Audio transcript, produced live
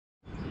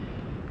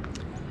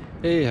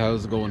Hey,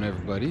 how's it going,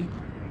 everybody?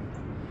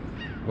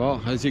 Well,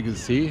 as you can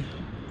see,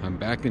 I'm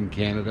back in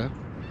Canada,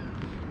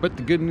 but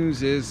the good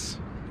news is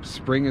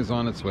spring is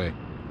on its way.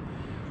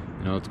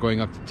 You know, it's going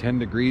up to 10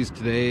 degrees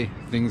today.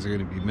 Things are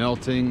going to be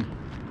melting.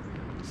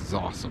 This is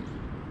awesome.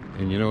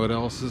 And you know what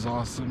else is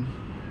awesome?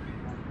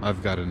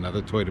 I've got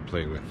another toy to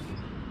play with.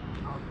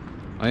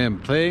 I am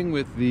playing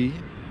with the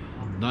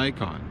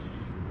Nikon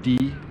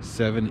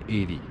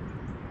D780.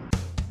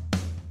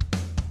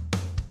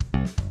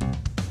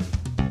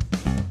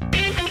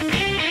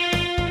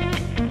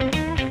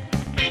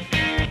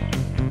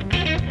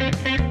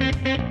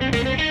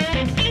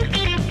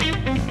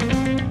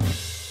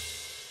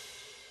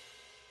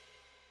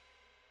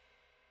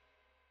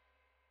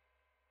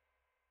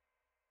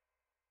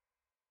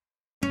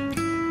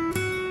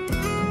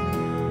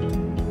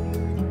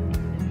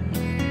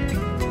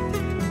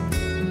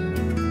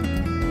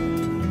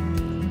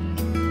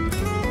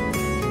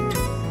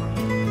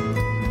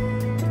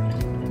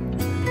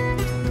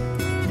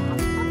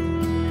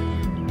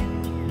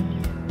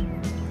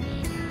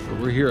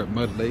 We're here at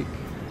Mud Lake,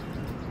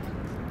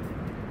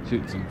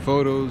 shooting some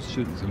photos,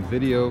 shooting some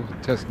video,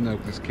 testing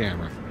out this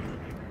camera.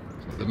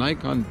 So the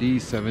Nikon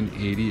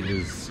D780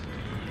 is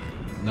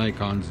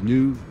Nikon's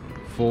new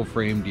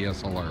full-frame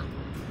DSLR,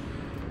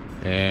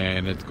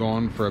 and it's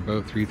going for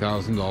about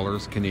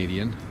 $3,000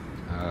 Canadian.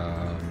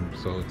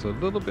 So it's a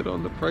little bit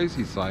on the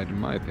pricey side, in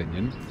my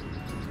opinion.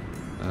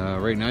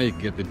 Right now, you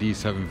can get the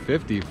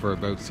D750 for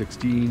about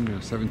 16 or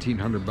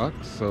 1700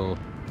 bucks. So.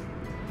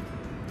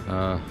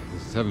 The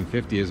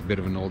 750 is a bit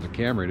of an older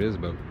camera. It is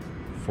about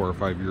 4 or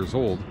 5 years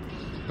old,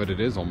 but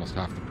it is almost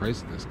half the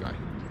price of this guy.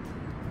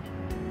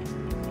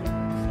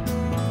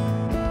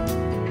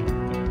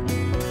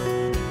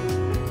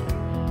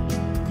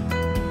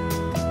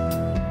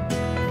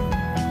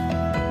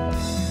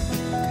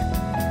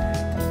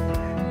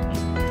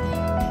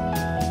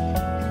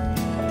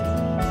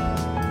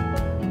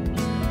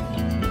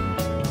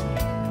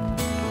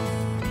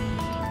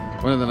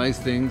 One of the nice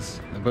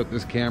things about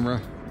this camera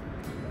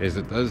is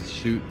it does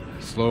shoot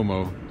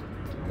slow-mo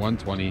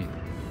 120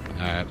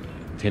 at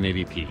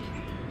 1080p,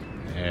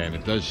 and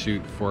it does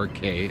shoot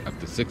 4K up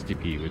to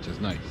 60p, which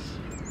is nice.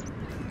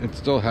 It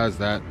still has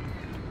that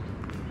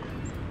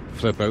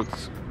flip up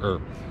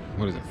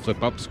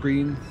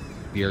screen,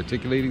 the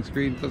articulating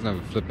screen. It doesn't have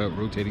a flip out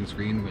rotating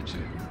screen,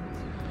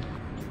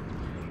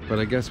 but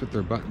I guess with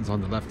their buttons on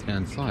the left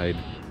hand side,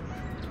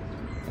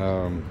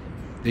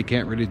 they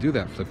can't really do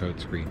that flip out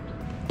screen.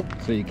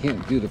 So you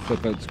can't do the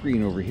flip out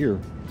screen over here.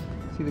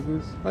 See the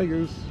goose? Hi,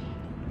 goose.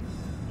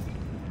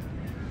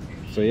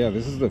 So yeah,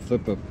 this is the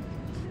flip up,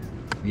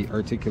 the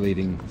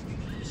articulating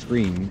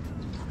screen.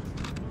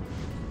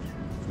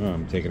 Oh,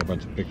 I'm taking a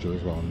bunch of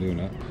pictures while I'm doing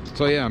that.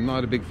 So yeah, I'm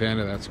not a big fan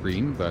of that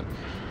screen, but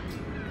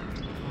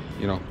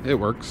you know, it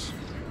works,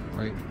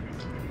 right?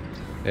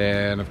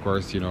 And of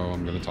course, you know,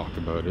 I'm going to talk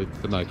about it,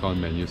 the Nikon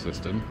menu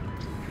system.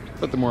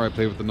 But the more I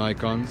play with the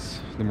Nikons,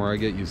 the more I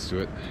get used to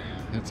it.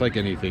 It's like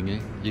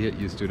anything, you get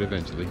used to it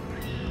eventually.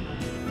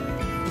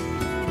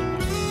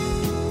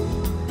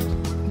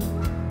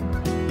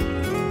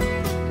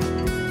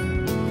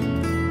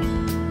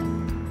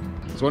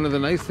 So one of the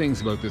nice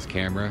things about this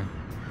camera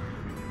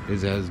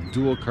is it has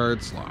dual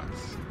card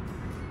slots.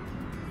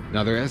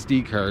 Now they're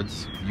SD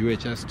cards,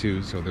 UHS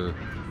 2, so they're the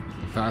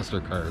faster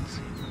cards.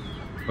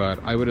 But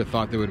I would have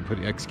thought they would have put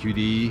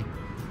XQD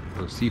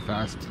or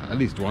CFast. At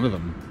least one of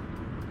them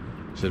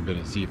should have been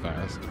a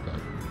CFast, but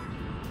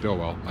oh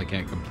well, I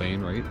can't complain,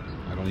 right?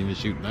 I don't even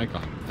shoot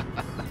Nikon.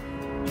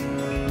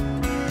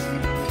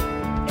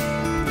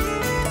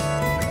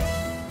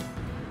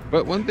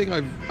 But one thing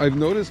I've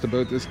noticed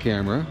about this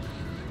camera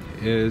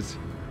is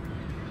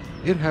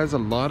it has a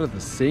lot of the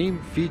same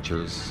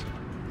features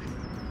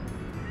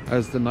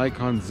as the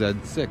Nikon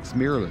Z6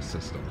 mirrorless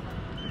system.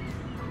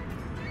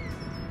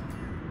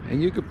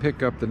 And you could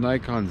pick up the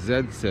Nikon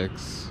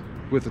Z6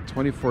 with a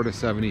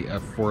 24-70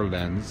 f4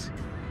 lens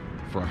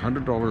for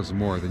 $100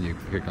 more than you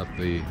pick up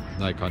the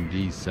Nikon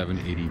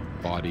D780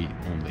 body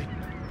only.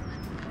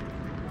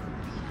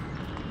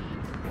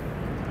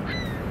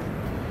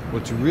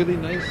 What's really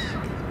nice,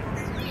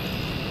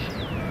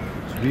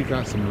 we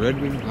got some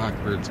red-winged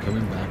blackbirds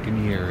coming back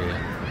in the area.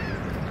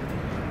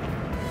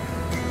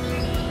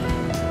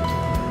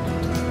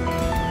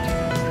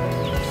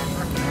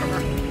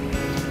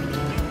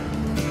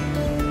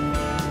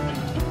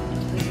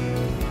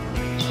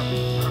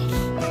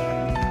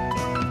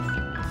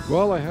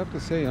 Well, I have to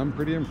say I'm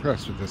pretty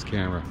impressed with this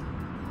camera.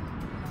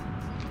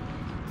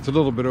 It's a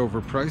little bit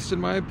overpriced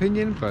in my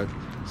opinion, but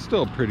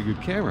still a pretty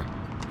good camera.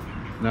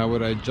 Now,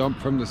 would I jump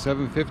from the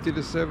 750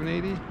 to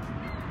 780?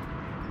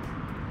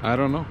 I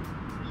don't know.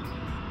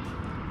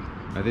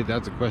 I think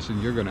that's a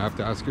question you're going to have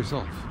to ask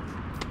yourself.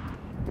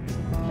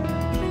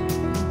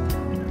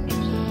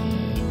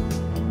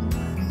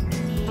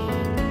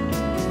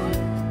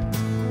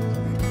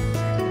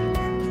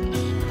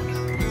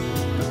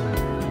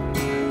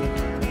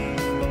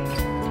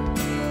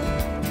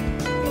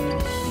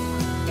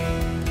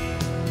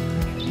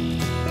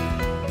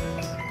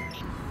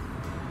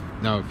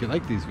 Now, if you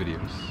like these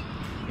videos,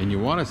 and you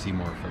want to see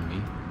more from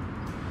me,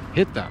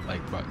 hit that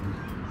like button,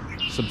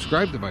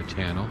 subscribe to my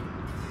channel,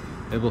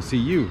 and we'll see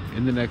you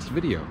in the next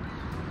video.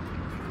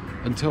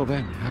 Until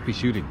then, happy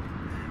shooting.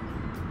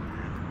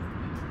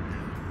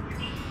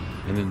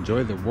 And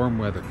enjoy the warm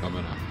weather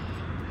coming up.